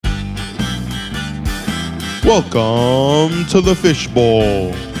Welcome to the Fishbowl,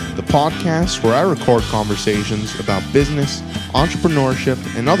 the podcast where I record conversations about business, entrepreneurship,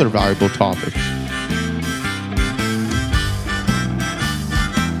 and other valuable topics.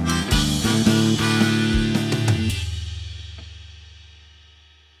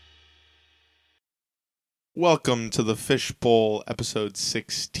 Welcome to the Fishbowl, episode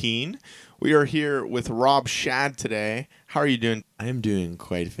 16. We are here with Rob Shad today. How are you doing? I am doing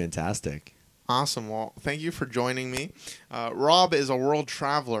quite fantastic. Awesome. Well, thank you for joining me. Rob is a world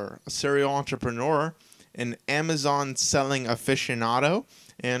traveler, a serial entrepreneur, an Amazon selling aficionado,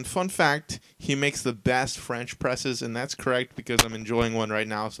 and fun fact, he makes the best French presses, and that's correct because I'm enjoying one right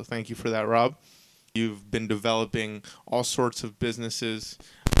now, so thank you for that, Rob. You've been developing all sorts of businesses,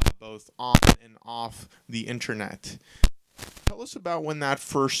 both on and off the internet. Tell us about when that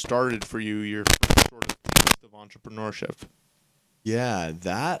first started for you, your first sort of taste of entrepreneurship. Yeah,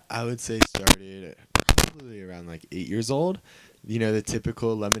 that I would say started probably around like 8 years old. You know, the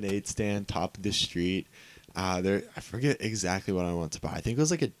typical lemonade stand, top of the street. I forget exactly what I want to buy. I think it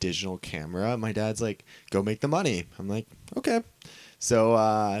was like a digital camera. My dad's like, go make the money. I'm like, okay.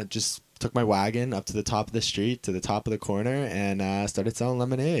 So just took my wagon up to the top of the street, to the top of the corner, and started selling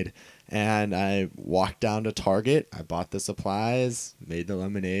lemonade. And I walked down to Target. I bought the supplies, made the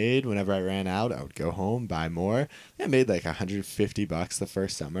lemonade. Whenever I ran out, I would go home, buy more. I made like $150 the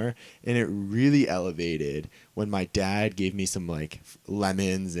first summer. And it really elevated when my dad gave me some like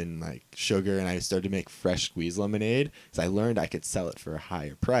lemons and like sugar, and I started to make fresh squeezed lemonade. So I learned I could sell it for a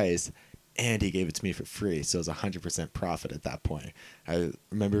higher price. And he gave it to me for free. So it was 100% profit at that point. I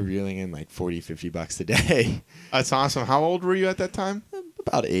remember reeling in like $40-$50 a day. That's awesome. How old were you at that time?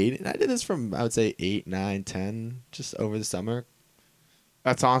 About 8. And I did this from, I would say, 8, 9, 10, just over the summer.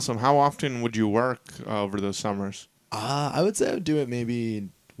 That's awesome. How often would you work over those summers? I would say I would do it maybe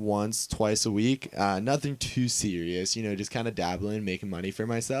once, twice a week. Nothing too serious, you know, just kind of dabbling, making money for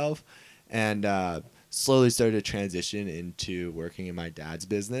myself. And slowly started to transition into working in my dad's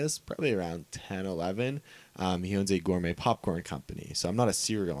business, probably around 10, 11. He owns a gourmet popcorn company. So I'm not a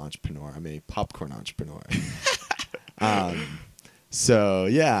cereal entrepreneur. I'm a popcorn entrepreneur. So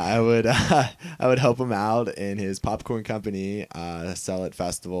yeah, I would help him out in his popcorn company, sell at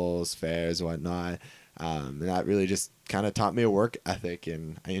festivals, fairs, whatnot. And that really just kind of taught me a work ethic,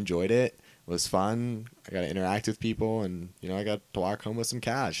 and I enjoyed it. It was fun. I got to interact with people, and you know, I got to walk home with some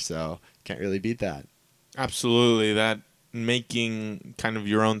cash. So can't really beat that. Absolutely. That making kind of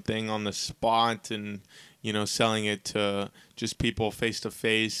your own thing on the spot and, you know, selling it to just people face to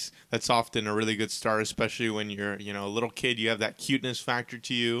face. That's often a really good start, especially when you're, you know, a little kid. You have that cuteness factor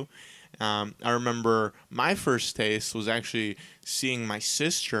to you. I remember my first taste was actually seeing my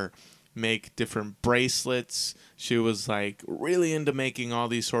sister make different bracelets. She was like really into making all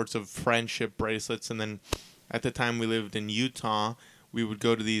these sorts of friendship bracelets. And then at the time we lived in Utah, we would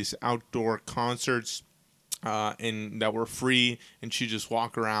go to these outdoor concerts and that were free, and she'd just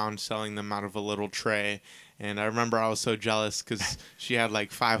walk around selling them out of a little tray. And I remember I was so jealous because she had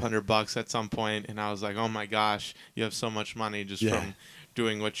like $500 at some point, and I was like, oh my gosh, you have so much money just from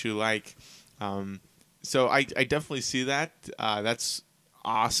doing what you like. So I definitely see that. That's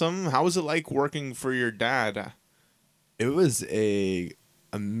awesome. How was it like working for your dad? It was a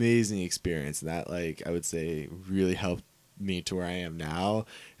amazing experience, and that, like, I would say really helped me to where I am now.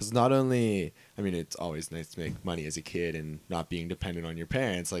 Because not only, I mean, it's always nice to make money as a kid and not being dependent on your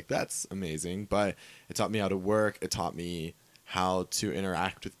parents, like that's amazing, but it taught me how to work. It taught me how to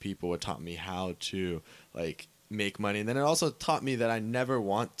interact with people. It taught me how to like make money, and then it also taught me that I never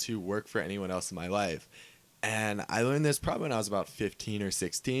want to work for anyone else in my life. And I learned this probably when I was about 15 or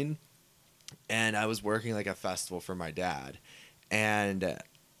 16, and I was working like a festival for my dad, and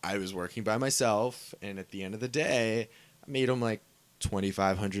I was working by myself, and at the end of the day I made him like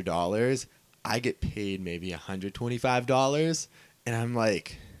 $2,500. I get paid maybe $125. And I'm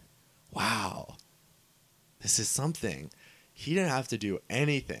like, wow, this is something. He didn't have to do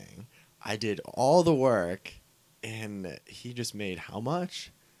anything. I did all the work, and he just made how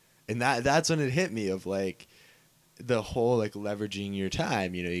much? And that's when it hit me of like the whole like leveraging your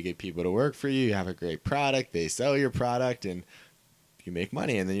time. You know, you get people to work for you. You have a great product. They sell your product, and you make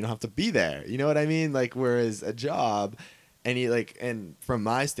money, and then you don't have to be there. You know what I mean? Like, whereas a job, and from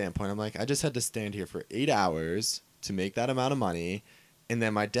my standpoint, I'm like, I just had to stand here for 8 hours to make that amount of money, and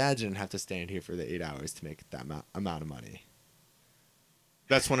then my dad didn't have to stand here for the 8 hours to make that amount of money.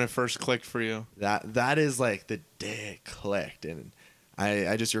 That's when it first clicked for you. That is like the day it clicked, and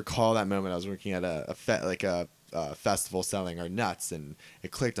I just recall that moment. I was working at a festival selling our nuts, and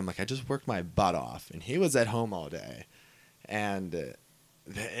it clicked. I'm like, I just worked my butt off, and he was at home all day. And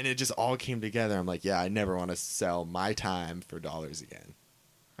and it just all came together. I'm like, yeah, I never want to sell my time for dollars again.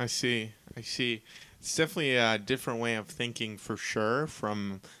 I see. I see. It's definitely a different way of thinking for sure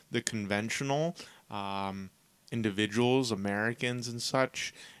from the conventional um, individuals, Americans, and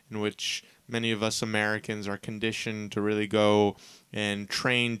such, in which many of us Americans are conditioned to really go and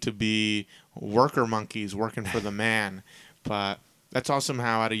train to be worker monkeys working for the man. But that's awesome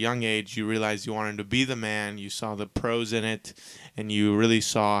how at a young age you realized you wanted to be the man. You saw the pros in it, and you really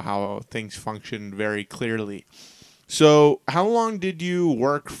saw how things functioned very clearly. So, how long did you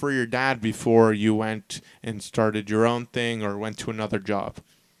work for your dad before you went and started your own thing or went to another job?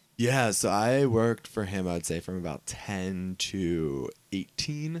 Yeah, so I worked for him, I would say, from about 10 to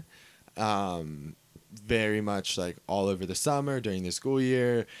 18. Very much like all over the summer during the school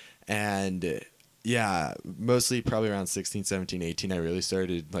year. And yeah, mostly probably around 16, 17, 18, I really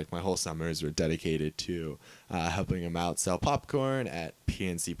started, like my whole summers were dedicated to helping him out sell popcorn at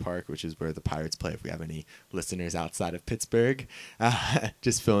PNC Park, which is where the Pirates play if we have any listeners outside of Pittsburgh.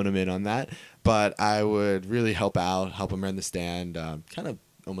 Just filling him in on that. But I would really help out, help him run the stand, kind of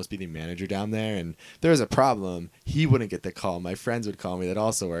almost be the manager down there. And if there was a problem, he wouldn't get the call. My friends would call me that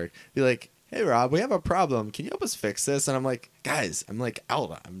also work. Be like, hey, Rob, we have a problem. Can you help us fix this? And I'm like, guys, I'm like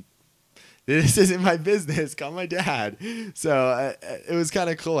out. This isn't my business. Call my dad. So it was kind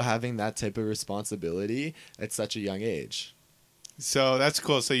of cool having that type of responsibility at such a young age. So, that's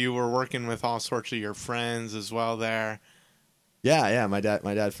cool. So, you were working with all sorts of your friends as well there. Yeah. My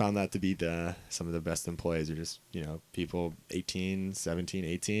dad found that to be some of the best employees are just, people 18, 17,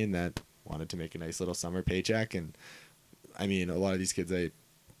 18 that wanted to make a nice little summer paycheck. And I mean, a lot of these kids I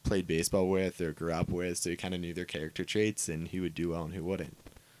played baseball with or grew up with, so he kind of knew their character traits and who would do well and who wouldn't.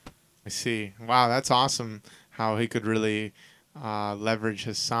 I see. Wow, that's awesome how he could really leverage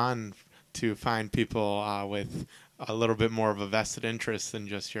his son to find people with a little bit more of a vested interest than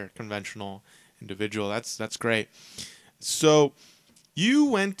just your conventional individual. That's great. So you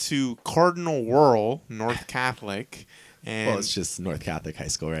went to Cardinal Wuerl North Catholic, and Well, it's just North Catholic High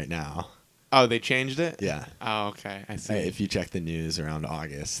School right now. oh, they changed it? Yeah. Oh, okay. I see. If you check the news around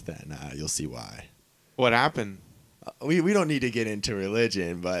August, then you'll see why. What happened? We don't need to get into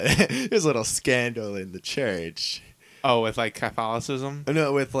religion, but there's a little scandal in the church. Oh, with like Catholicism?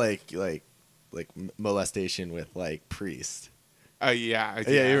 No, with like molestation with like priests. Oh, yeah.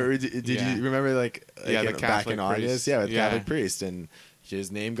 Did Yeah. you remember Yeah, the back Catholic in August? priest. Yeah, with Yeah. Catholic priest, and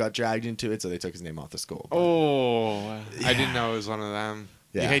his name got dragged into it, so they took his name off the school. But, Oh, I didn't Yeah. know it was one of them.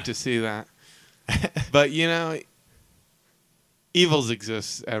 You Yeah. hate to see that. But, evils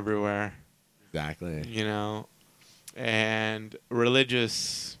exist everywhere, Exactly. and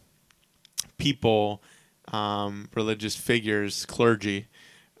religious people, religious figures, clergy,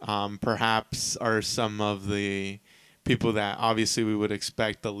 perhaps are some of the people that obviously we would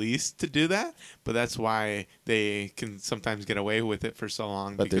expect the least to do that, but that's why they can sometimes get away with it for so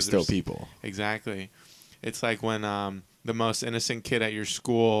long. But they're because still people. Exactly. It's like when the most innocent kid at your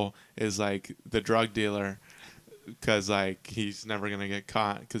school is like the drug dealer because like he's never going to get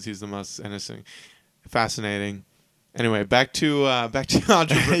caught because he's the most innocent. Fascinating. Anyway, back to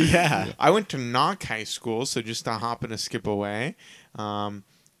algebra. Yeah. I went to Knock High School, so just to hop and a skip away.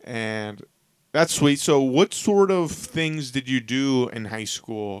 And that's sweet. So what sort of things did you do in high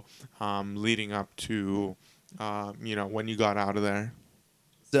school leading up to, when you got out of there?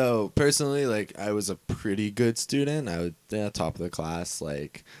 So personally, I was a pretty good student. I was top of the class,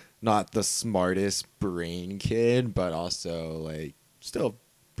 not the smartest brain kid, but also still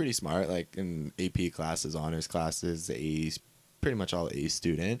pretty smart. In AP classes, honors classes, pretty much all A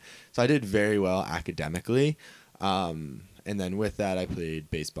student. So I did very well academically, and then with that, I played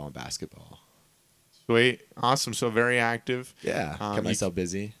baseball and basketball. Sweet, awesome. So very active. Yeah, kept myself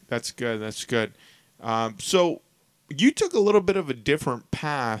busy. That's good. That's good. So you took a little bit of a different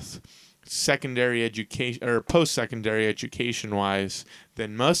path, secondary education or post-secondary education wise,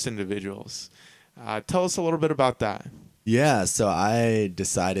 than most individuals. Tell us a little bit about that. Yeah, so I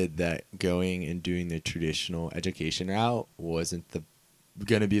decided that going and doing the traditional education route wasn't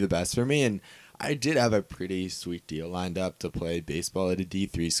going to be the best for me, and I did have a pretty sweet deal lined up to play baseball at a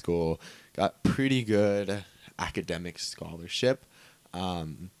D3 school. Got pretty good academic scholarship.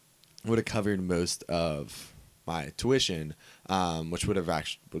 Would have covered most of my tuition, which would have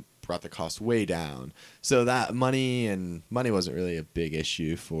actually brought the cost way down. So that money wasn't really a big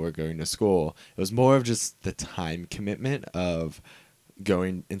issue for going to school. It was more of just the time commitment of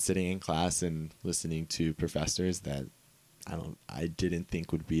going and sitting in class and listening to professors that I didn't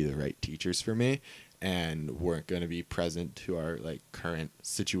think would be the right teachers for me. and weren't going to be present to our like current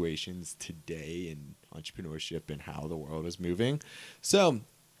situations today in entrepreneurship and how the world is moving. So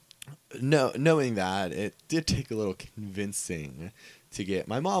no, knowing that, it did take a little convincing to get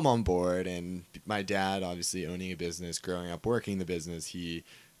my mom on board, and my dad, obviously owning a business, growing up working the business, he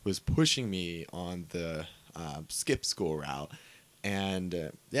was pushing me on the skip school route.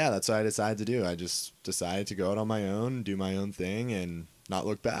 And yeah, that's what I decided to do. I just decided to go out on my own, do my own thing, and not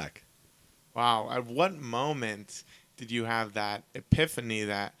look back. Wow. At what moment did you have that epiphany,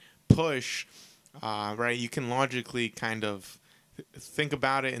 that push, right? You can logically kind of think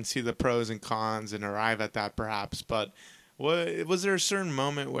about it and see the pros and cons and arrive at that perhaps. But was there a certain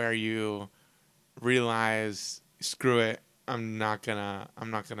moment where you realized, screw it, I'm not gonna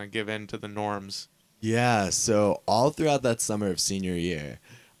give in to the norms? Yeah, so all throughout that summer of senior year,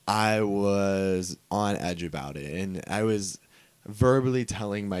 I was on edge about it, and I was verbally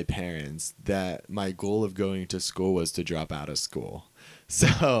telling my parents that my goal of going to school was to drop out of school.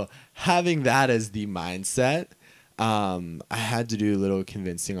 So having that as the mindset, I had to do a little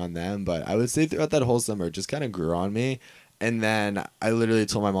convincing on them, but I would say throughout that whole summer, it just kind of grew on me. And then I literally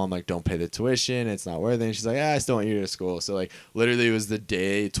told my mom, like, don't pay the tuition. It's not worth it. And she's like, I still want you to school. So, like, literally it was the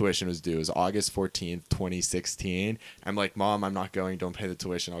day tuition was due. It was August 14th, 2016. I'm like, Mom, I'm not going. Don't pay the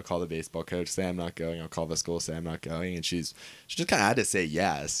tuition. I'll call the baseball coach, say I'm not going. I'll call the school, say I'm not going. And she just kind of had to say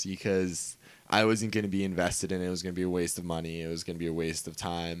yes because I wasn't going to be invested in it. It was going to be a waste of money. It was going to be a waste of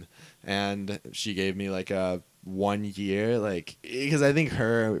time. And she gave me, like, a 1 year, like, because I think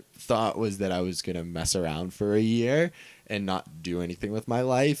her thought was that I was going to mess around for a year and not do anything with my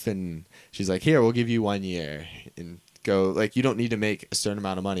life. And she's like, here, we'll give you 1 year and go, like, you don't need to make a certain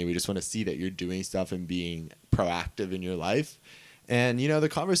amount of money. We just want to see that you're doing stuff and being proactive in your life. And, you know, the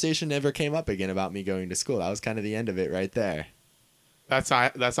conversation never came up again about me going to school. That was kind of the end of it right there. That's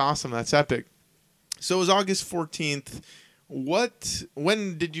awesome. That's epic. So it was August 14th.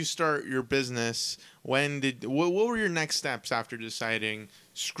 When did you start your business? What were your next steps after deciding,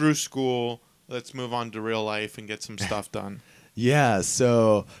 screw school, let's move on to real life and get some stuff done? Yeah,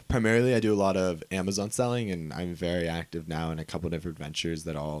 so primarily I do a lot of Amazon selling, and I'm very active now in a couple different ventures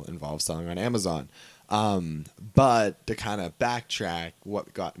that all involve selling on Amazon. But to kind of backtrack,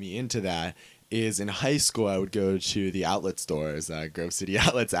 what got me into that is in high school I would go to the outlet stores, Grove City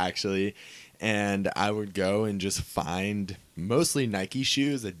Outlets actually, and I would go and just find mostly Nike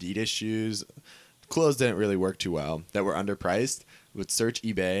shoes, Adidas shoes. Clothes didn't really work too well that were underpriced. Would search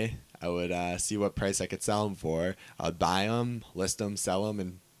eBay. I would see what price I could sell them for. I would buy them, list them, sell them,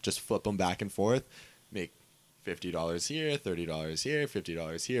 and just flip them back and forth. Make $50 here, $30 here,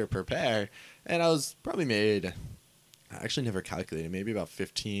 $50 here per pair. And I was probably made, I actually never calculated, maybe about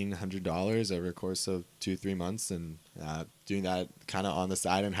 $1,500 over the course of 2-3 months, and doing that kind of on the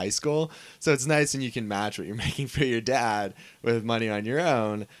side in high school. So it's nice when you can match what you're making for your dad with money on your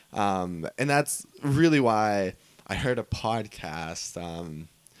own. And that's really why I heard a podcast,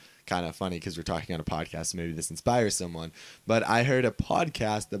 kind of funny because we're talking on a podcast, so maybe this inspires someone. But I heard a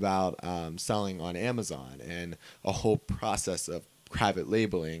podcast about selling on Amazon and a whole process of private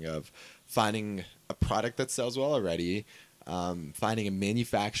labeling, of finding a product that sells well already, finding a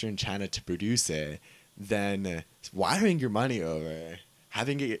manufacturer in China to produce it, then wiring your money over,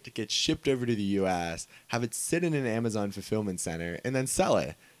 having it get shipped over to the U.S., have it sit in an Amazon fulfillment center, and then sell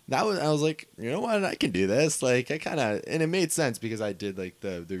it. I was like, you know what, I can do this. Like, and it made sense because I did like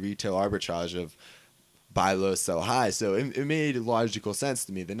the retail arbitrage of buy low, sell high. So it made logical sense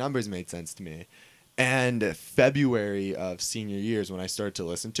to me. The numbers made sense to me. And February of senior years when I started to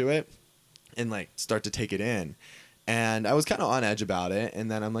listen to it and like start to take it in, and I was kind of on edge about it.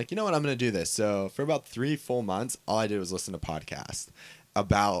 And then I'm like, you know what, I'm going to do this. So for about 3 full months, all I did was listen to podcasts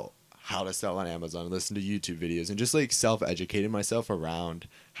about how to sell on Amazon, listen to YouTube videos, and just like self-educating myself around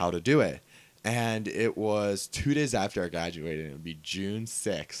how to do it. And it was 2 days after I graduated, it would be June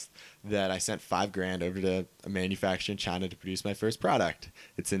 6th, that I sent $5,000 over to a manufacturer in China to produce my first product.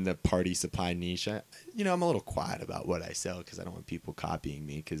 It's in the party supply niche. I'm a little quiet about what I sell because I don't want people copying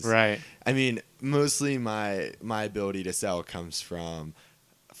me. Right. I mean, mostly my ability to sell comes from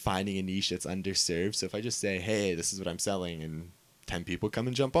finding a niche that's underserved. So if I just say, hey, this is what I'm selling, and 10 people come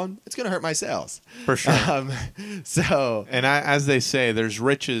and jump on, it's going to hurt my sales. For sure. And as they say, there's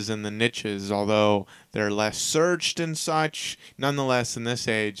riches in the niches, although they're less searched and such. Nonetheless, in this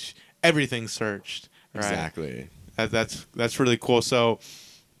age, everything's searched. Right? Exactly. That's really cool. So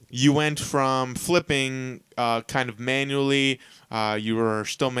you went from flipping kind of manually. You were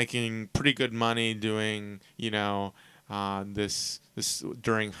still making pretty good money doing, this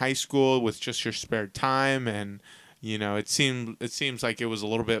during high school with just your spare time, and it seems like it was a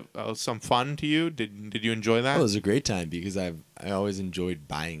little bit some fun to you. Did you enjoy that? Oh, it was a great time because I always enjoyed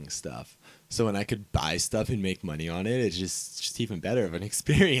buying stuff. So when I could buy stuff and make money on it, it's just even better of an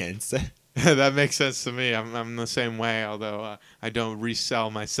experience. That makes sense to me. I'm the same way, although I don't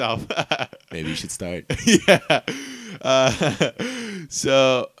resell myself. Maybe you should start. Yeah.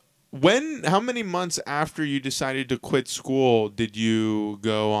 So how many months after you decided to quit school did you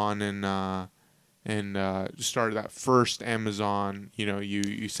go on and started that first Amazon?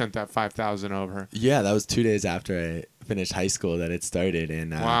 You sent that 5,000 over. Yeah, that was 2 days after I finished high school that it started.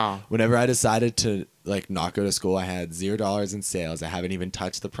 And Wow. whenever I decided to not go to school, I had $0 in sales. I haven't even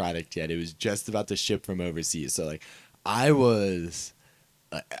touched the product yet. It was just about to ship from overseas. So I was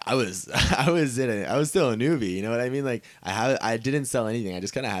I was I was still a newbie. You know what I mean? I didn't sell anything. I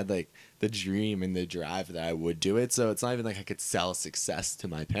just kind of had the dream and the drive that I would do it. So it's not even like I could sell success to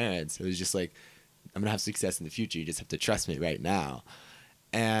my parents. It was just like, I'm gonna have success in the future. You just have to trust me right now.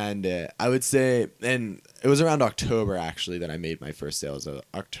 And I would say, and it was around October actually that I made my first sales.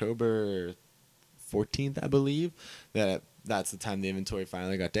 October 14th, I believe. That's the time the inventory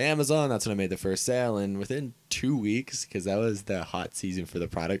finally got to Amazon. That's when I made the first sale. And within 2 weeks, because that was the hot season for the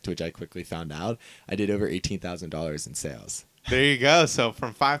product, which I quickly found out, I did over $18,000 in sales. There you go. So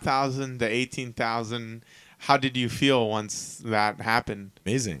from 5,000 to 18,000, how did you feel once that happened?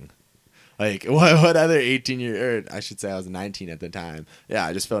 Amazing. What other 18-year, I should say I was 19 at the time. Yeah,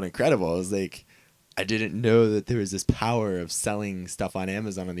 I just felt incredible. It was like, I didn't know that there was this power of selling stuff on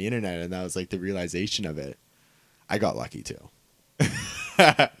Amazon on the internet, and that was the realization of it. I got lucky too.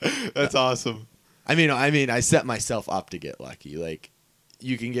 That's awesome. I mean, I set myself up to get lucky.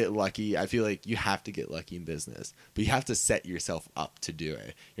 You can get lucky. I feel like you have to get lucky in business, but you have to set yourself up to do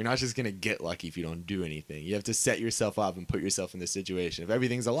it. You're not just going to get lucky if you don't do anything. You have to set yourself up and put yourself in this situation. If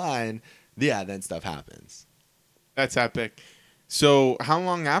everything's aligned, yeah, then stuff happens. That's epic. So how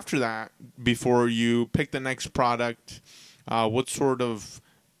long after that before you pick the next product? What sort of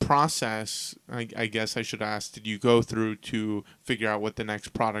process, I guess I should ask, did you go through to figure out what the next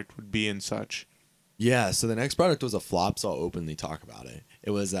product would be and such? Yeah, so the next product was a flop, so I'll openly talk about it.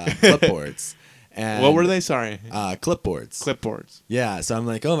 It was clipboards. And what were they? Sorry. Clipboards. Clipboards. Yeah, so I'm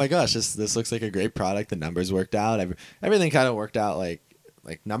like, oh my gosh, this looks like a great product. The numbers worked out. Everything kind of worked out like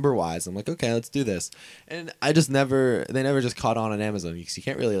number wise. I'm like, okay, let's do this. And they never just caught on Amazon because you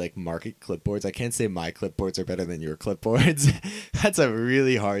can't really market clipboards. I can't say my clipboards are better than your clipboards. That's a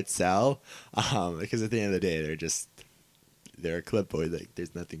really hard sell because at the end of the day, they're a clipboard.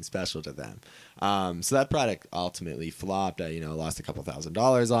 There's nothing special to them. So that product ultimately flopped. I lost a couple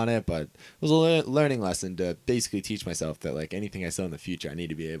 $1,000s on it, but it was a learning lesson to basically teach myself that anything I sell in the future, I need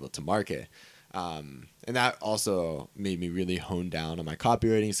to be able to market. And that also made me really hone down on my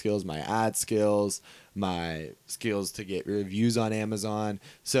copywriting skills, my ad skills, my skills to get reviews on Amazon.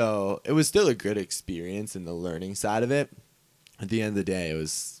 So it was still a good experience in the learning side of it. At the end of the day, it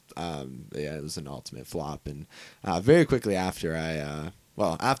was an ultimate flop. And very quickly after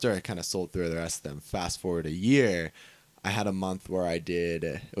after I kind of sold through the rest of them, fast forward a year, I had a month where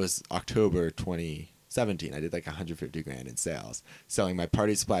it was October 2017. I did $150,000 in sales, selling my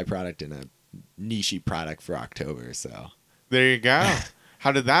party supply product and a niche product for October. So there you go.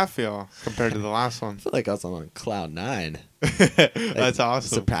 How did that feel compared to the last one? I feel like I was on cloud 9. That's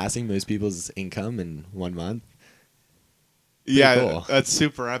awesome. Surpassing most people's income in 1 month. Yeah, cool. That's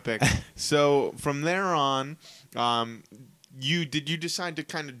super epic. So from there on, did you decide to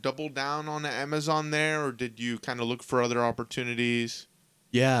kind of double down on Amazon there, or did you kind of look for other opportunities?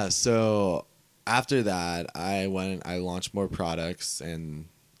 Yeah, so after that, I launched more products, and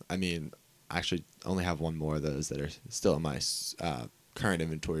actually only have one more of those that are still in my current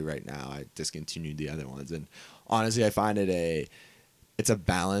inventory right now. I discontinued the other ones, and honestly, I find it's a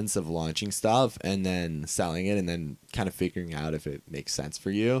balance of launching stuff and then selling it and then kind of figuring out if it makes sense for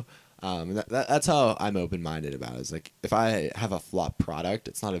you. That's how I'm open-minded about it. It's if I have a flop product,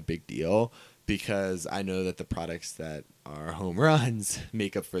 it's not a big deal because I know that the products that are home runs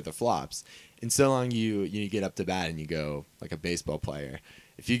make up for the flops. And so long you get up to bat and you go like a baseball player.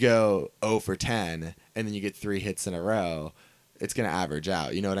 If you go 0 for 10 and then you get 3 hits in a row, it's going to average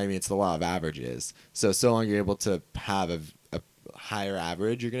out. You know what I mean? It's the law of averages. So long you're able to have a higher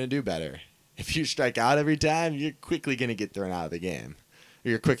average, you're going to do better. If you strike out every time, you're quickly going to get thrown out of the game. Or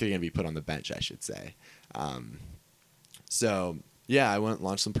you're quickly going to be put on the bench, I should say. So yeah, I went and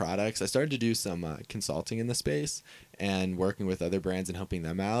launched some products. I started to do some consulting in the space and working with other brands and helping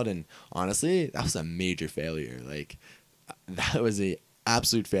them out. And honestly, that was a major failure. That was a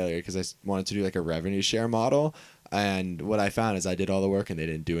absolute failure because I wanted to do a revenue share model. And what I found is I did all the work and they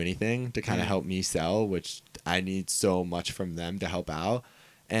didn't do anything to kind of help me sell, which I need so much from them to help out.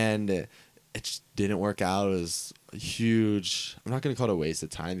 And it just didn't work out. It was a huge, I'm not going to call it a waste of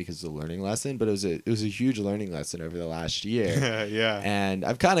time because it's a learning lesson, but it was a huge learning lesson over the last year. Yeah. And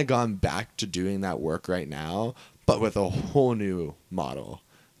I've kind of gone back to doing that work right now, but with a whole new model.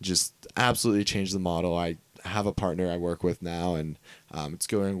 Just absolutely changed the model. I have a partner I work with now, and it's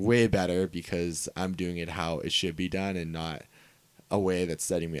going way better because I'm doing it how it should be done and not a way that's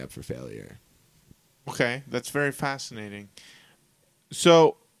setting me up for failure. Okay, that's very fascinating.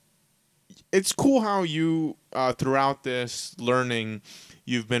 So it's cool how you, throughout this learning,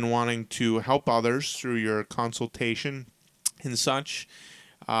 you've been wanting to help others through your consultation and such.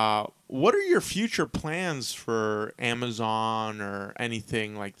 What are your future plans for Amazon or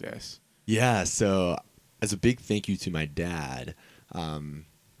anything like this? Yeah, so as a big thank you to my dad,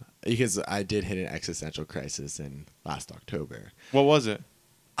 because I did hit an existential crisis in last October. What was it?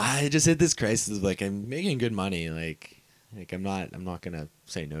 I just hit this crisis of like, I'm making good money. Like I'm not gonna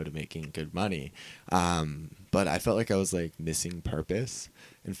say no to making good money. But I felt like I was like missing purpose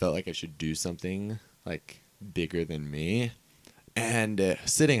and felt like I should do something like bigger than me. And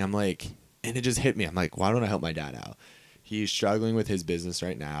sitting, I'm like, and it just hit me. I'm like, why don't I help my dad out? He's struggling with his business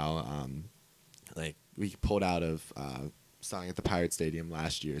right now. Like we pulled out of selling at the Pirate Stadium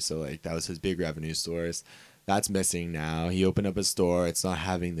last year, so like that was his big revenue source. That's missing now. He opened up a store. It's not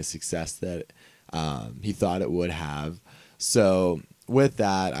having the success that he thought it would have. So with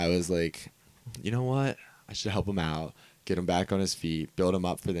that, I was like, you know what? I should help him out, get him back on his feet, build him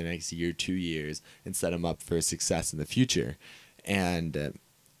up for the next year, 2 years, and set him up for success in the future. And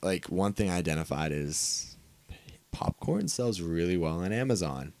like one thing I identified is popcorn sells really well on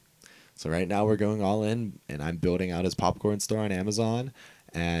Amazon. So right now we're going all in, and I'm building out his popcorn store on Amazon.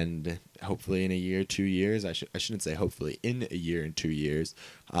 And hopefully in a year, 2 years, I shouldn't say hopefully, in a year and 2 years,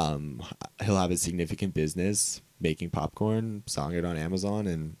 he'll have a significant business making popcorn, selling it on Amazon.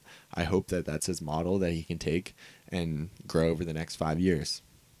 And I hope that that's his model that he can take and grow over the next 5 years.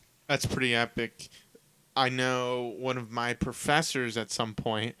 That's pretty epic. I know one of my professors at some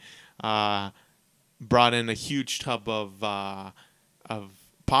point brought in a huge tub of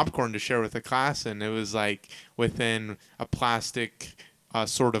popcorn to share with the class, and it was like within a plastic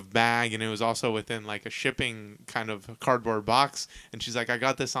sort of bag, and it was also within like a shipping kind of cardboard box. And she's like, I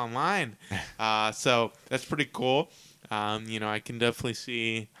got this online. So that's pretty cool. I can definitely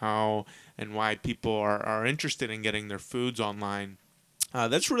see how and why people are interested in getting their foods online.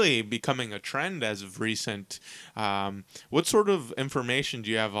 That's really becoming a trend as of recent. What sort of information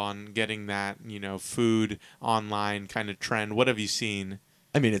do you have on getting that, food online kind of trend? What have you seen?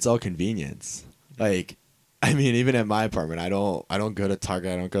 I mean, it's all convenience. Like, I mean, even at my apartment, I don't go to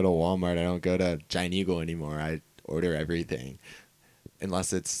Target, I don't go to Walmart, I don't go to Giant Eagle anymore. I order everything.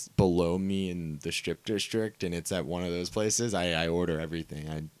 Unless it's below me in the strip district and it's at one of those places, I order everything.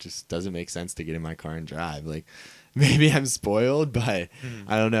 I just doesn't make sense to get in my car and drive. Like, maybe I'm spoiled, but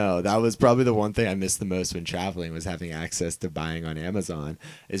I don't know. That was probably the one thing I missed the most when traveling, was having access to buying on Amazon.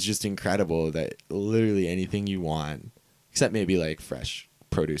 It's just incredible that literally anything you want, except maybe like fresh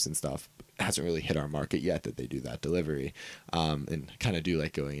produce and stuff, hasn't really hit our market yet that they do that delivery. And kind of do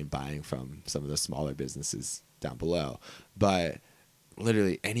like going and buying from some of the smaller businesses down below. But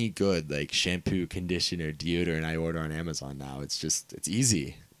literally any good like shampoo, conditioner, deodorant I order on Amazon now. It's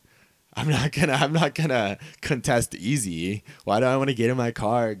easy. I'm not gonna contest easy. Why do I want to get in my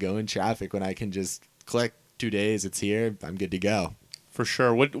car, go in traffic when I can just click 2 days, it's here, I'm good to go. For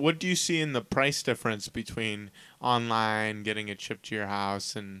sure. What do you see in the price difference between online, getting it shipped to your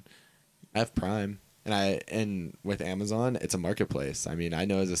house, and I have Prime, and with Amazon, it's a marketplace. I mean, I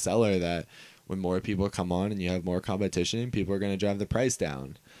know as a seller that when more people come on and you have more competition, people are going to drive the price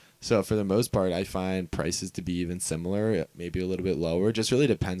down. So for the most part, I find prices to be even similar, maybe a little bit lower. It just really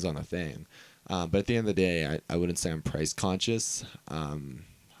depends on the thing. But at the end of the day, I wouldn't say I'm price conscious.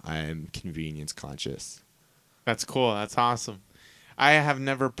 I'm convenience conscious. That's cool. That's awesome. I have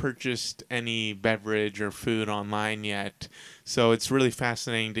never purchased any beverage or food online yet, so it's really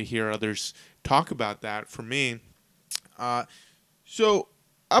fascinating to hear others talk about that. For me, so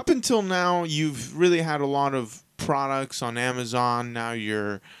up until now, you've really had a lot of products on Amazon. Now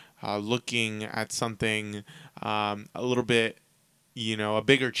you're looking at something a little bit, a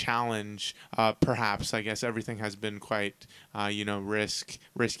bigger challenge. Perhaps, I guess everything has been quite,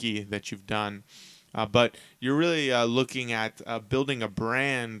 risky that you've done. But you're really looking at building a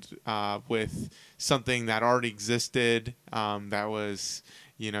brand with something that already existed, that was,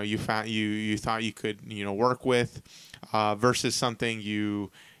 you found you thought you could work with, versus something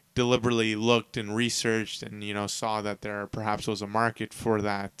you deliberately looked and researched and, saw that there perhaps was a market for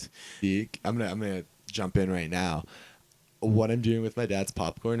that. I'm gonna jump in right now. What I'm doing with my dad's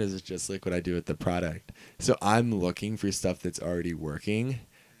popcorn is just like what I do with the product. So I'm looking for stuff that's already working,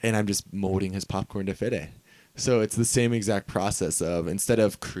 and I'm just molding his popcorn to fit it. So it's the same exact process of, instead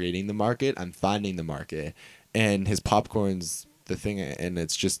of creating the market, I'm finding the market, and his popcorn's the thing, and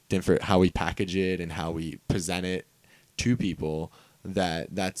it's just different how we package it and how we present it to people.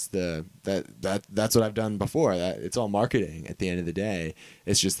 That's what I've done before. That it's all marketing at the end of the day.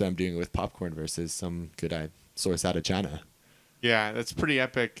 It's just that I'm doing it with popcorn versus some good I source out of China. Yeah, that's pretty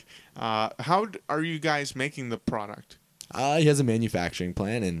epic. Are you guys making the product? He has a manufacturing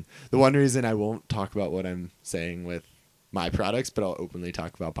plant, and the one reason I won't talk about what I'm saying with my products, but I'll openly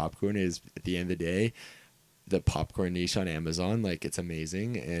talk about popcorn, is at the end of the day, the popcorn niche on Amazon, like, it's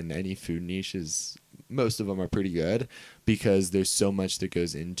amazing, and any food niches, most of them are pretty good because there's so much that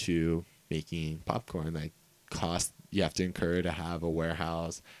goes into making popcorn, like cost you have to incur to have a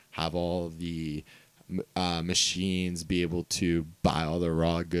warehouse, have all the machines, be able to buy all the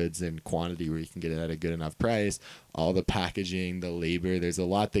raw goods in quantity where you can get it at a good enough price, all the packaging, the labor. There's a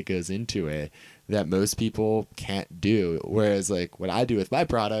lot that goes into it that most people can't do. Whereas like what I do with my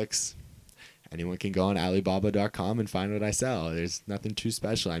products, anyone can go on Alibaba.com and find what I sell. There's nothing too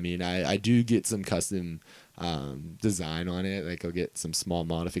special. I mean, I do get some custom design on it. Like I'll get some small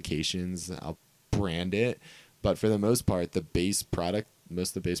modifications. I'll brand it. But for the most part,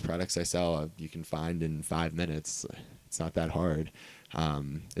 most of the base products I sell, you can find in 5 minutes. It's not that hard.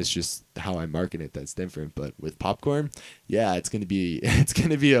 It's just how I market it that's different. But with popcorn, yeah, it's gonna be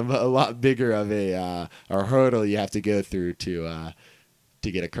a lot bigger of a hurdle you have to go through to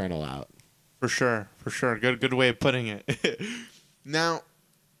get a kernel out. For sure. Good way of putting it. Now,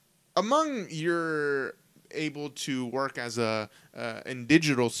 among your able to work as in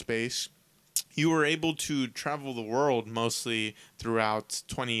digital space, you were able to travel the world mostly throughout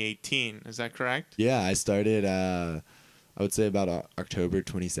 2018. Is that correct? Yeah, I started, I would say about October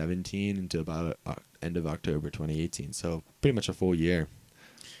 2017 until about end of October 2018. So pretty much a full year.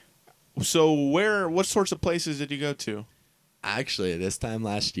 So what sorts of places did you go to? Actually, this time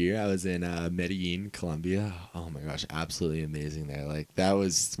last year, I was in Medellin, Colombia. Oh my gosh, absolutely amazing there. Like, that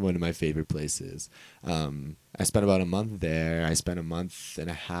was one of my favorite places. I spent about a month there. I spent a month and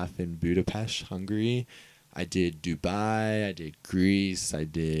a half in Budapest, Hungary. I did Dubai. I did Greece. I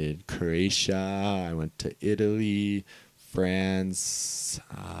did Croatia. I went to Italy, France,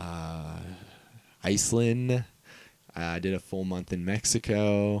 Iceland. I did a full month in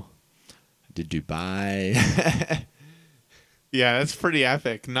Mexico. I did Dubai. Yeah, that's pretty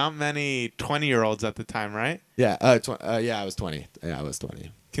epic. Not many 20-year-olds at the time, right? Yeah, yeah, I was 20. Yeah, I was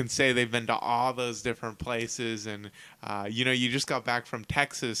 20. Can say they've been to all those different places, and you just got back from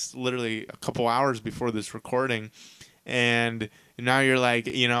Texas literally a couple hours before this recording, and now you're like,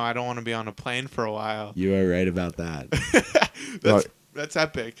 I don't want to be on a plane for a while. You are right about that. That's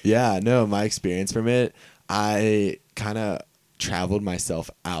epic. Yeah, no, my experience from it, I kind of traveled myself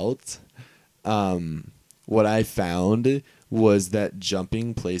out. What I found was that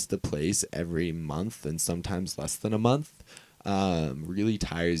jumping place to place every month and sometimes less than a month really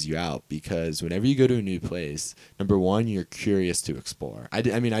tires you out, because whenever you go to a new place, number one, you're curious to explore. I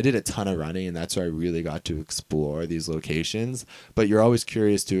did a ton of running, and that's where I really got to explore these locations, but you're always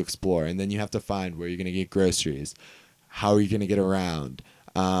curious to explore, and then you have to find where you're going to get groceries, how are you going to get around,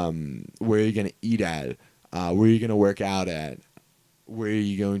 where are you going to eat at, where are you going to work out at, where are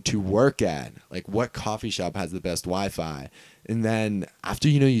you going to work at, like what coffee shop has the best Wi-Fi. And then after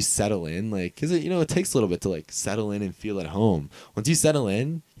you settle in, like, because it takes a little bit to like settle in and feel at home. Once you settle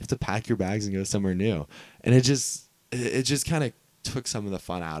in, you have to pack your bags and go somewhere new, and it just kind of took some of the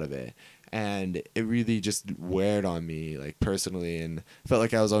fun out of it, and it really just weared on me, like, personally, and I felt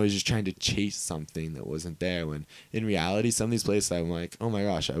like I was always just trying to chase something that wasn't there, when in reality some of these places I'm like, oh my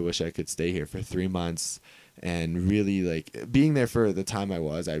gosh, I wish I could stay here for 3 months. And really, like, being there for the time I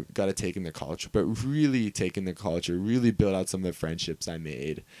got to take in the culture, but really taking the culture, really build out some of the friendships I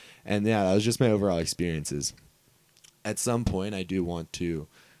made. And yeah, that was just my overall experiences. At some point, I do want to,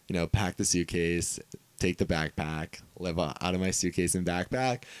 pack the suitcase, take the backpack, live out of my suitcase and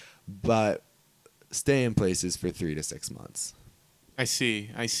backpack, but stay in places for 3 to 6 months. I see.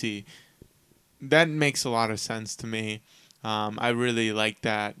 That makes a lot of sense to me. I really like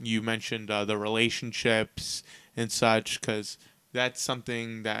that you mentioned the relationships and such, because that's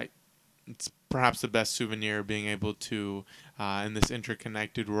something that it's perhaps the best souvenir, being able to, in this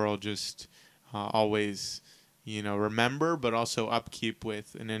interconnected world, just always, remember, but also upkeep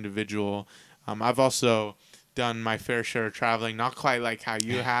with an individual. I've also done my fair share of traveling, not quite like how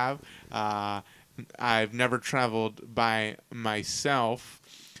you have. I've never traveled by myself.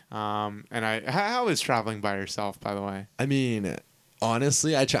 And how is traveling by yourself, by the way? I mean,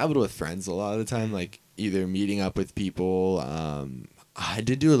 honestly, I traveled with friends a lot of the time, like either meeting up with people. I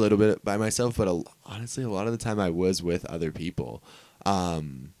did do a little bit by myself, but honestly, a lot of the time I was with other people. I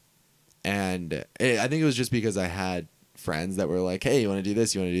think it was just because I had friends that were like, hey, you want to do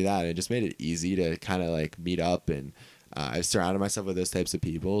this, you want to do that. And it just made it easy to kind of like meet up, and I've surrounded myself with those types of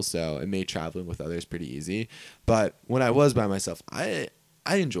people, so it made traveling with others pretty easy. But when I was by myself, I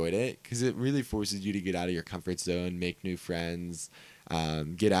enjoyed it because it really forces you to get out of your comfort zone, make new friends,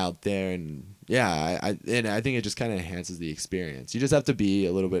 get out there, and yeah, I think it just kind of enhances the experience. You just have to be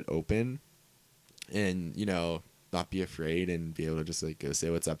a little bit open, and not be afraid, and be able to just like go say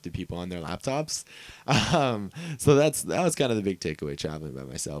what's up to people on their laptops. So that was kind of the big takeaway traveling by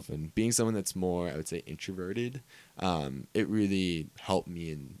myself, and being someone that's more, I would say, introverted. It really helped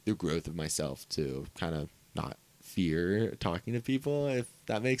me in the growth of myself to kind of not fear talking to people, if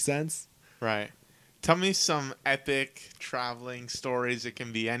that makes sense. Right. Tell me some epic traveling stories. It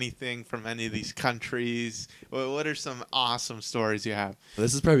can be anything from any of these countries. What are some awesome stories you have?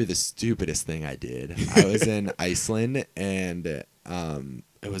 This is probably the stupidest thing I did. I was in Iceland, and it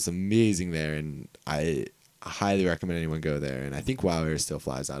was amazing there, and I highly recommend anyone go there. And I think WoW Air still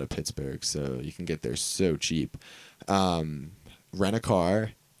flies out of Pittsburgh, so you can get there so cheap. Rent a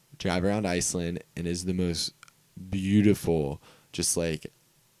car, drive around Iceland, and it's the most beautiful, just like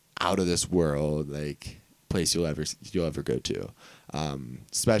out of this world like place you'll ever go to,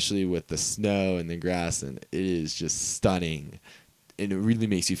 especially with the snow and the grass, and it is just stunning, and it really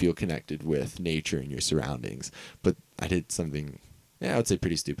makes you feel connected with nature and your surroundings. But I did something, I would say,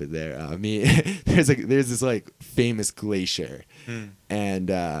 pretty stupid there. There's this like famous glacier, and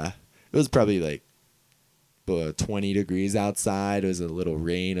it was probably like 20 degrees outside. It was a little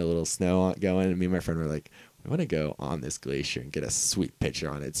rain, a little snow going, and me and my friend were like, we want to go on this glacier and get a sweet picture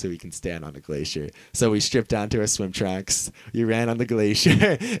on it so we can stand on the glacier. So we stripped down to our swim trunks. We ran on the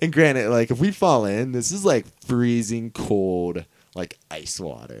glacier. And granted, like, if we fall in, this is like freezing cold, like ice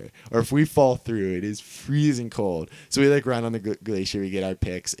water. Or if we fall through, it is freezing cold. So we like run on the glacier. We get our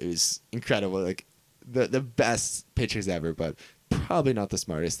pics. It was incredible. Like the best pictures ever, but probably not the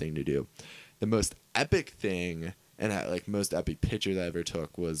smartest thing to do. The most epic thing, and most epic picture that I ever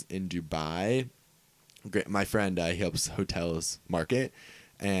took, was in Dubai. My friend, he helps hotels market,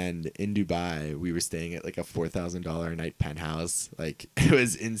 and in Dubai we were staying at like a $4,000 a night penthouse. Like, it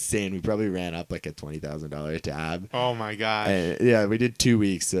was insane. We probably ran up like a $20,000 tab. Oh my gosh. And yeah, we did 2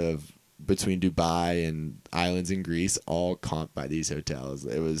 weeks of between Dubai and islands in Greece, all comped by these hotels.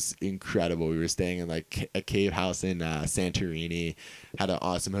 It was incredible. We were staying in like a cave house in Santorini, had an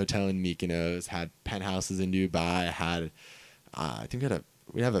awesome hotel in Mykonos, had penthouses in Dubai, had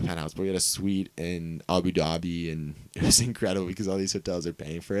we have a penthouse, but we had a suite in Abu Dhabi, and it was incredible because all these hotels are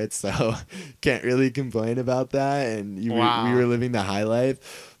paying for it. So can't really complain about that. And we were living the high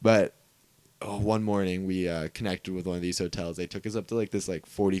life. But one morning we connected with one of these hotels. They took us up to like this like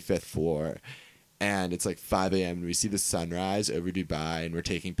 45th floor, and it's like 5 a.m. and we see the sunrise over Dubai, and we're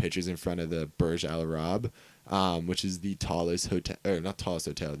taking pictures in front of the Burj Al Arab, which is the tallest hotel, or not tallest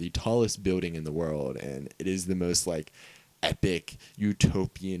hotel, the tallest building in the world. And it is the most like epic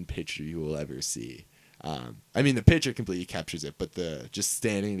utopian picture you will ever see. The picture completely captures it, but just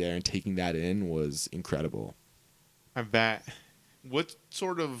standing there and taking that in was incredible. I bet. What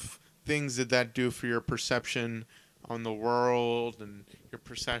sort of things did that do for your perception on the world and your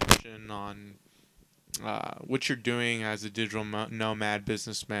perception on what you're doing as a digital nomad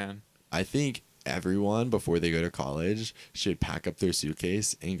businessman? I think everyone, before they go to college, should pack up their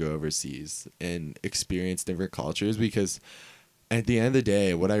suitcase and go overseas and experience different cultures, because at the end of the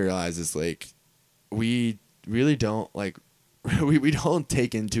day, what I realize is like we really don't we don't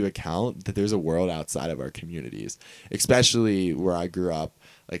take into account that there's a world outside of our communities, especially where I grew up.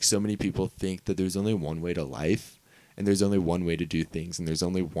 Like, so many people think that there's only one way to life, and there's only one way to do things, and there's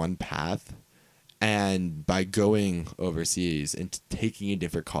only one path. And by going overseas and taking in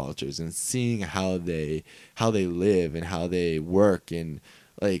different cultures and seeing how they live and how they work, and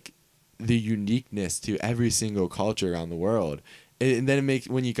like the uniqueness to every single culture around the world, and then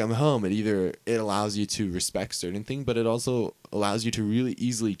when you come home, it allows you to respect certain things, but it also allows you to really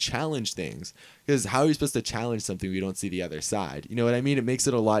easily challenge things. Because how are you supposed to challenge something we don't see the other side? You know what I mean? It makes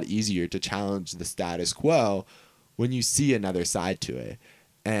it a lot easier to challenge the status quo when you see another side to it.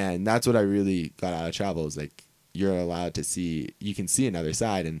 And that's what I really got out of travel, is like you're allowed to see, you can see another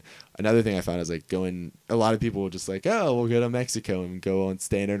side. And another thing I found is like going, a lot of people will just like, oh, we'll go to Mexico and go and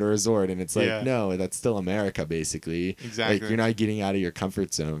stay in a resort. And it's like, Yeah. no, that's still America, basically. Exactly. Like, you're not getting out of your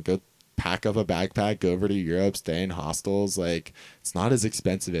comfort zone. Go pack up a backpack, go over to Europe, stay in hostels. Like, it's not as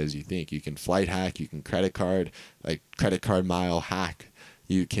expensive as you think. You can flight hack, you can credit card mile hack.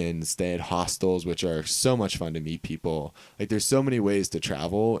 You can stay at hostels, which are so much fun to meet people. Like, there's so many ways to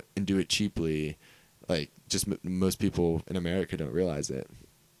travel and do it cheaply. Like, just most people in America don't realize it.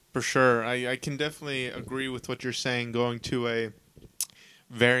 For sure. I can definitely agree with what you're saying. Going to a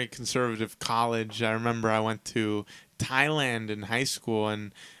very conservative college. I remember I went to Thailand in high school,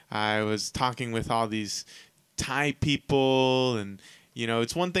 and I was talking with all these Thai people, and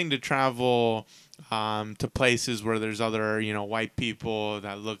it's one thing to travel to places where there's other white people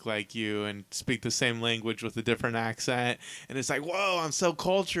that look like you and speak the same language with a different accent, and it's like, whoa, I'm so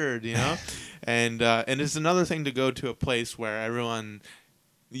cultured, and it's another thing to go to a place where everyone,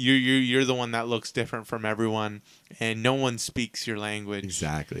 you're the one that looks different from everyone, and no one speaks your language.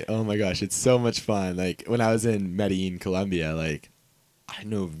 Exactly. Oh my gosh, it's so much fun. Like, when I was in Medellin, Colombia, like, I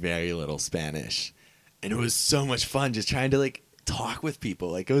know very little Spanish, and it was so much fun just trying to like talk with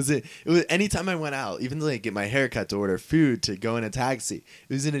people. Like, it was anytime I went out, even to like get my haircut, to order food, to go in a taxi,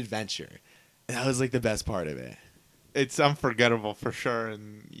 it was an adventure, and that was like the best part of it. It's unforgettable for sure,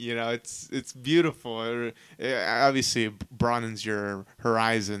 and it's beautiful. It obviously broadens your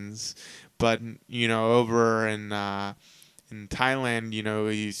horizons, but over in Thailand,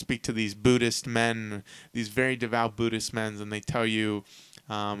 you speak to these Buddhist men, these very devout Buddhist men, and they tell you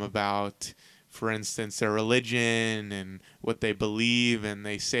about, for instance, their religion and what they believe, and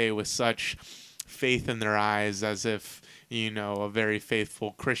they say it with such faith in their eyes, as if a very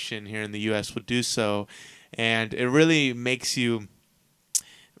faithful Christian here in the U.S. would do so. And it really makes you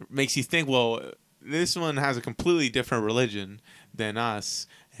think, well, this one has a completely different religion than us,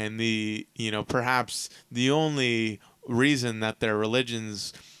 and perhaps the only reason that their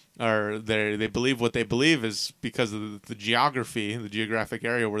religions they believe what they believe is because of the geographic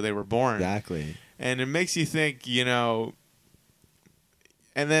area where they were born. Exactly. And it makes you think, and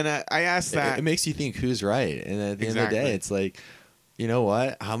then I asked that. It makes you think who's right, and at the end of the day, it's like, you know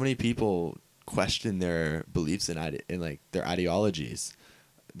what? How many people question their beliefs and like their ideologies?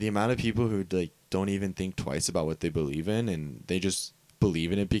 The amount of people who like don't even think twice about what they believe in, and they just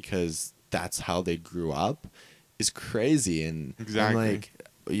believe in it because that's how they grew up, is crazy. And exactly. I'm like,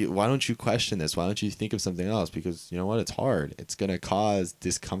 why don't you question this? Why don't you think of something else? Because you know what? It's hard. It's gonna cause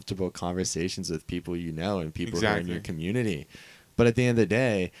discomfortable conversations with people and people who are in your community. But at the end of the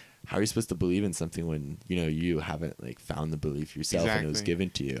day, how are you supposed to believe in something when you haven't like found the belief yourself and it was given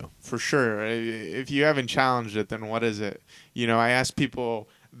to you? For sure. If you haven't challenged it, then what is it? I ask people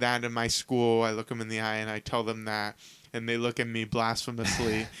that in my school. I look them in the eye and I tell them that, and they look at me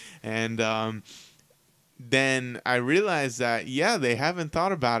blasphemously. And then I realize that they haven't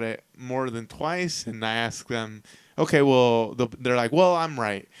thought about it more than twice. And I ask them, okay, well, they're like, well, I'm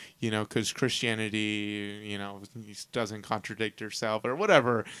right, because Christianity, doesn't contradict herself or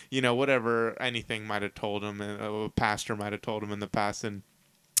whatever, whatever anything might have told them, a pastor might have told them in the past. And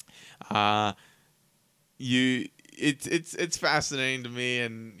it's fascinating to me.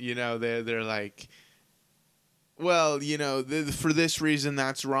 And, they're like, well, for this reason,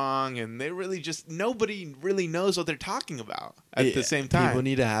 that's wrong. And they really nobody really knows what they're talking about at the same time. People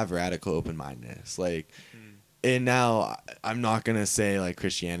need to have radical open-mindedness. Like, and now I'm not going to say like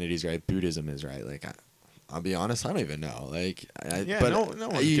Christianity's right, Buddhism is right. Like, I'll be honest, I don't even know. Like,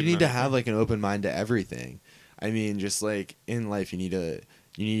 you need to have like an open mind to everything. I mean, just like in life, you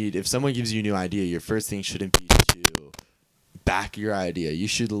need, if someone gives you a new idea, your first thing shouldn't be to back your idea. You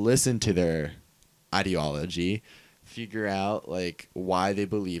should listen to their ideology, figure out like why they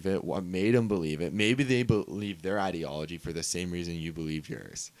believe it, what made them believe it. Maybe they believe their ideology for the same reason you believe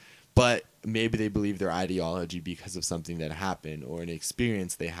yours, but maybe they believe their ideology because of something that happened or an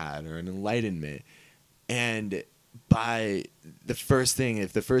experience they had or an enlightenment. And if the first thing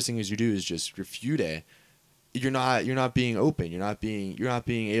is you do is just refute it, you're not being open. You're not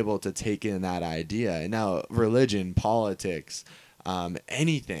being able to take in that idea. And now religion, politics,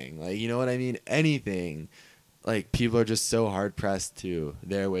 anything, like, you know what I mean? Anything, like, people are just so hard pressed to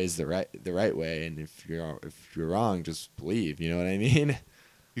their ways the right way. And if you're wrong, just believe. You know what I mean?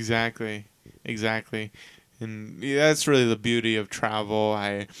 Exactly. And that's really the beauty of travel.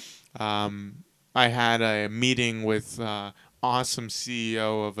 I had a meeting with awesome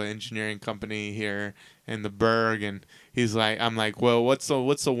CEO of an engineering company here in the Berg, and I'm like, well, what's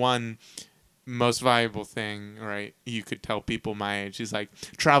the one most valuable thing, right, you could tell people my age? He's like,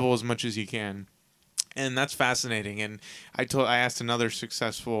 travel as much as you can. And that's fascinating. And I asked another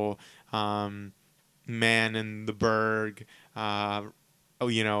successful man in the Berg, that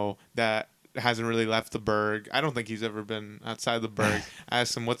hasn't really left the Berg. I don't think he's ever been outside the Berg. I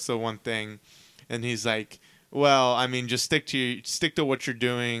asked him, "What's the one thing?" And he's like, "Well, I mean, just stick to what you're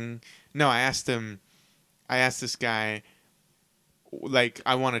doing." No, I asked him. I asked this guy, like,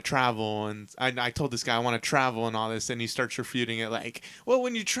 I want to travel, and I told this guy I want to travel and all this, and he starts refuting it like, well,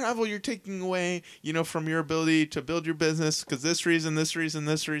 when you travel, you're taking away, from your ability to build your business because this reason, this reason,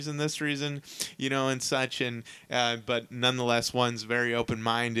 this reason, this reason, and such, and but nonetheless, one's very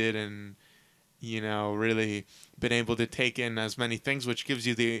open-minded and really been able to take in as many things, which gives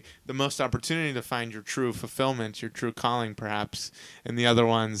you the most opportunity to find your true fulfillment, your true calling, perhaps. And the other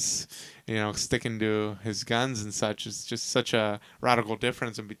one's, sticking to his guns and such. Is just such a radical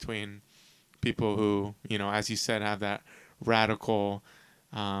difference in between people who, as you said, have that radical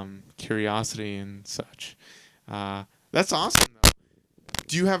curiosity and such. That's awesome, though.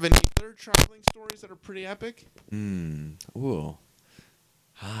 Do you have any other traveling stories that are pretty epic? Ooh.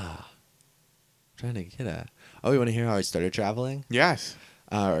 Trying to get at. Oh, you want to hear how I started traveling? Yes.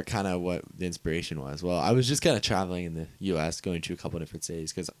 Or kind of what the inspiration was. Well, I was just kind of traveling in the U.S., going to a couple different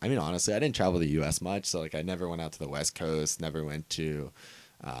cities. Because, I mean, honestly, I didn't travel the U.S. much. So, like, I never went out to the West Coast, never went to,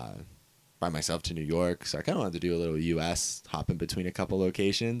 by myself to New York. So I kind of wanted to do a little U.S., hopping between a couple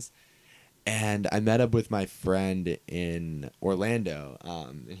locations. And I met up with my friend in Orlando,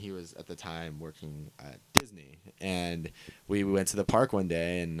 and he was at the time working at Disney. And we went to the park one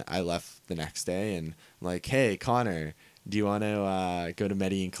day, and I left the next day. And I'm like, hey, Connor, do you want to go to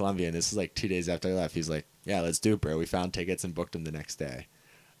Medellin, Colombia? And this is like 2 days after I left. He's like, yeah, let's do it, bro. We found tickets and booked them the next day.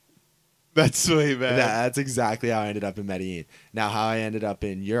 That's sweet, man. That's exactly how I ended up in Medellin. Now, how I ended up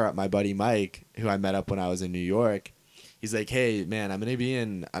in Europe, my buddy Mike, who I met up when I was in New York, he's like, hey, man,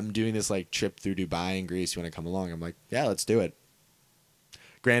 I'm doing this like trip through Dubai and Greece. You want to come along? I'm like, yeah, let's do it.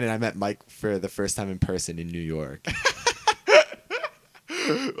 Granted, I met Mike for the first time in person in New York.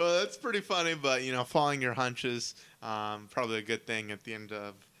 Well, that's pretty funny, but following your hunches, probably a good thing at the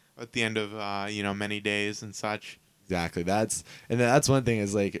end of many days and such. Exactly. That's one thing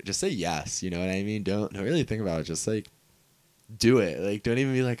is like, just say yes. You know what I mean? Don't really think about it. Just like do it. Like, don't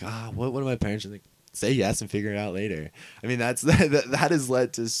even be like, what are my parents like? Say yes and figure it out later. I mean, that has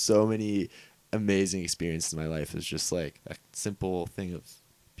led to so many amazing experiences in my life. It's just like a simple thing of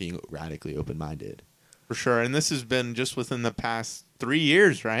being radically open-minded. For sure. And this has been just within the past 3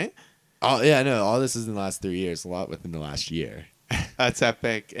 years, right? Oh, yeah, no. All this is in the last 3 years. A lot within the last year. That's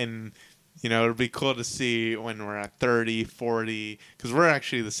epic. And, it'll be cool to see when we're at 30, 40, because we're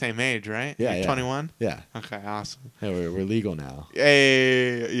actually the same age, right? Yeah, You're 21? Yeah. Okay, awesome. Yeah, we're legal now.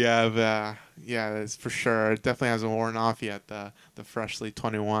 Hey, yeah, that's for sure. It definitely hasn't worn off yet, the freshly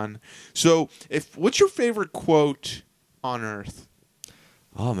 21. So, what's your favorite quote on Earth?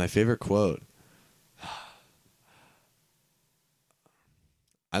 Oh, my favorite quote.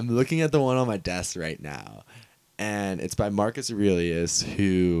 I'm looking at the one on my desk right now, and it's by Marcus Aurelius,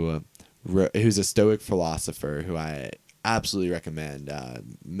 who's a Stoic philosopher who I absolutely recommend.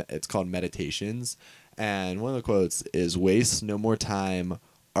 It's called Meditations, and one of the quotes is, "Waste no more time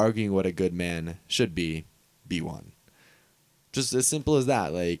arguing what a good man should be one." Just as simple as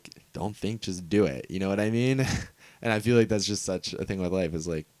that. Like, don't think, just do it. You know what I mean? And I feel like that's just such a thing with life, is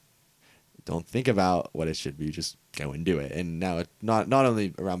like, don't think about what it should be, just go and do it. And now it's not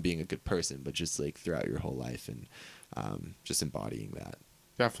only around being a good person, but just like throughout your whole life, and just embodying that.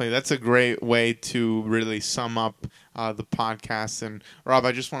 Definitely. That's a great way to really sum up the podcast. And Rob,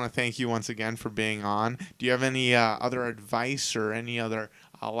 I just want to thank you once again for being on. Do you have any other advice or any other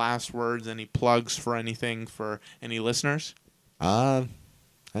last words, any plugs for anything for any listeners? I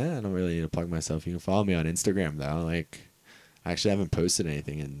don't really need to plug myself. You can follow me on Instagram, though. Like, I actually haven't posted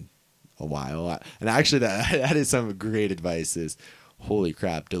anything in a while. And actually, that is some great advice is, holy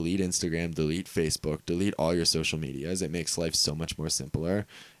crap, delete Instagram, delete Facebook, delete all your social medias. It makes life so much more simpler.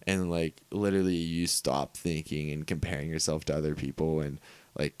 And, like, literally you stop thinking and comparing yourself to other people, and,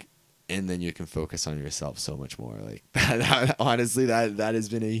 like, and then you can focus on yourself so much more. Like, honestly, that has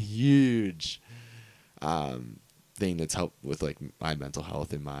been a huge thing that's helped with like my mental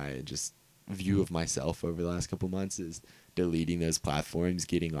health and my just view of myself over the last couple months, is deleting those platforms,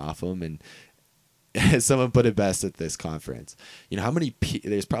 getting off them. And someone put it best at this conference. You know how many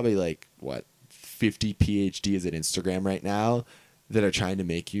there's probably like 50 PhDs at Instagram right now that are trying to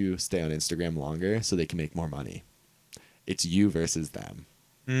make you stay on Instagram longer so they can make more money. It's you versus them.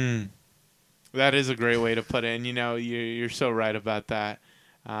 That is a great way to put it. And you're so right about that.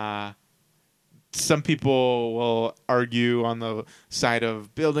 some people will argue on the side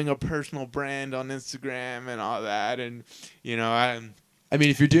of building a personal brand on Instagram and all that, and I mean,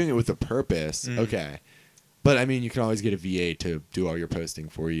 if you're doing it with a purpose, Mm. okay. But I mean, you can always get a VA to do all your posting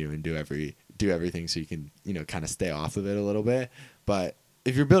for you and do everything so you can, kind of stay off of it a little bit. But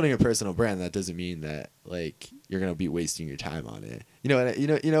if you're building a personal brand, that doesn't mean that like you're going to be wasting your time on it. You know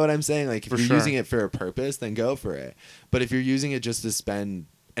what I'm saying? Like if For you're sure. using it for a purpose, then go for it. But if you're using it just to spend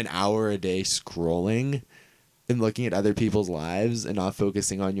an hour a day scrolling and looking at other people's lives and not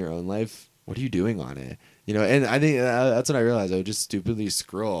focusing on your own life, what are you doing on it? And I think that's when I realized I would just stupidly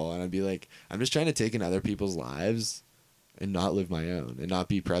scroll and I'd be like, I'm just trying to take in other people's lives and not live my own and not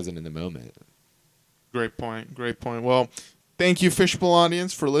be present in the moment. Great point. Great point. Well, thank you, Fishbowl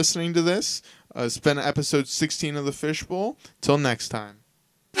audience, for listening to this. It's been episode 16 of the Fishbowl. Till next time.